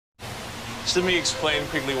Just let me explain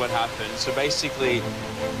quickly what happened. So basically,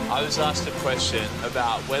 I was asked a question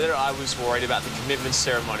about whether I was worried about the commitment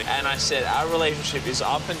ceremony. And I said, our relationship is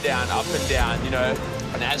up and down, you know.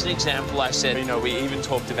 And as an example, I said, you know, we even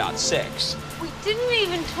talked about sex. We didn't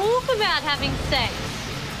even talk about having sex.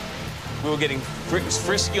 We were getting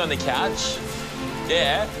frisky on the couch.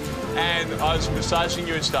 Yeah. And I was massaging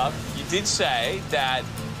you and stuff. You did say that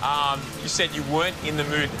you said you weren't in the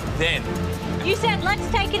mood then. You said, let's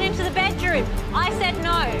take it into the bedroom. I said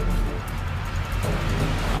no.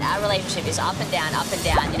 Our relationship is up and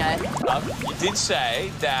down, you know. You did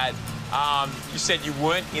say that you said you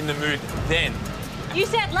weren't in the mood then. You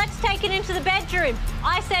said, let's take it into the bedroom.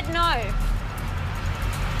 I said no.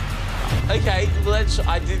 Okay,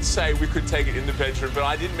 I did say we could take it in the bedroom, but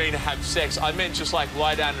I didn't mean to have sex. I meant just, like,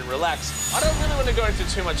 lie down and relax. I don't really want to go into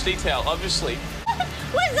too much detail, obviously.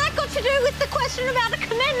 What has that got to do with the question about the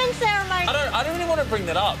commitment ceremony? I don't really want to bring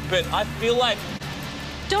that up, but I feel like...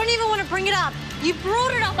 Don't even want to bring it up. You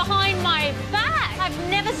brought it up behind my back. I've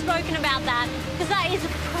never spoken about that because that is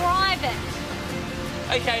private.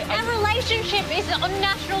 Okay, Our relationship is on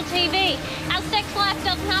national TV. Our sex life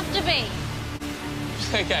doesn't have to be.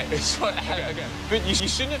 Okay, okay. But you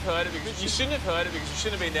shouldn't have heard it because you shouldn't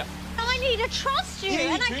have been there. I need to trust you,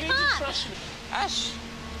 and I can't. Need to trust me. Ash,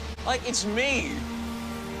 like, it's me.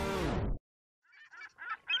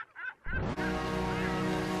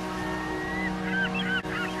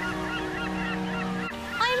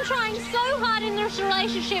 I am trying so hard in this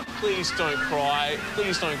relationship. Please don't cry.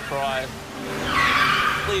 Please don't cry.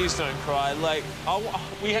 Please don't cry. Like,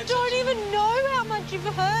 we had. You don't even know how much you've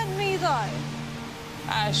hurt me, though.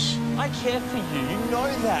 Ash, I care for you. You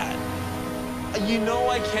know that. You know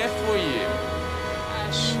I care for you.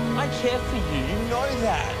 Ash, I care for you. You know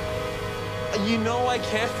that. You know I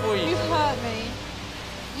care for you. You've hurt me.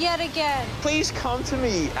 Yet again. Please come to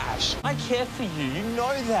me, Ash. I care for you. You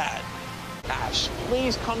know that. Ash,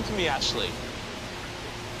 please come to me, Ashley.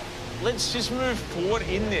 Let's just move forward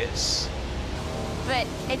in this. But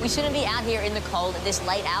we shouldn't be out here in the cold at this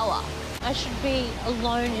late hour. I should be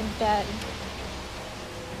alone in bed.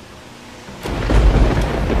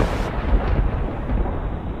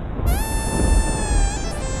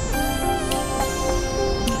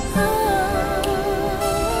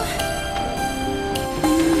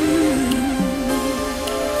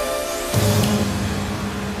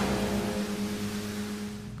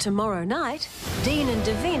 Tomorrow night, Dean and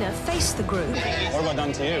Davina face the group. What have I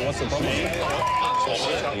done to you? What's the problem?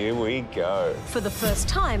 Here we go. For the first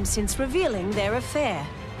time since revealing their affair.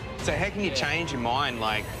 So how can you change your mind,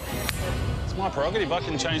 like... It's my prerogative. I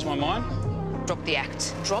can change my mind. Drop the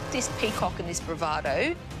act. Drop this peacock and this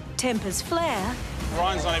bravado. Tempers flare.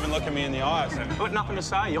 Ryan's not even looking me in the eyes. I've got nothing to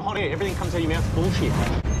say. You're hot here. Everything comes out of your mouth bullshit.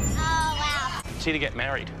 Oh, wow. It's here to get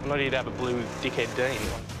married. I'm not here to have a blue dickhead Dean.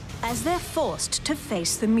 As they're forced to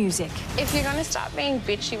face the music. If you're going to start being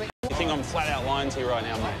bitchy with... You think I'm flat out lying to you right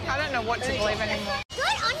now, mate? I don't know what to believe anymore.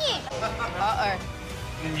 Good on you. Uh-oh.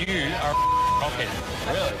 You are a cockhead.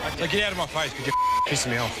 Really? So get out of my face because you're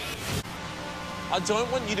pissing me off. I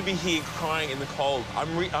don't want you to be here crying in the cold. I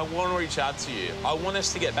want to reach out to you. I want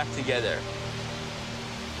us to get back together.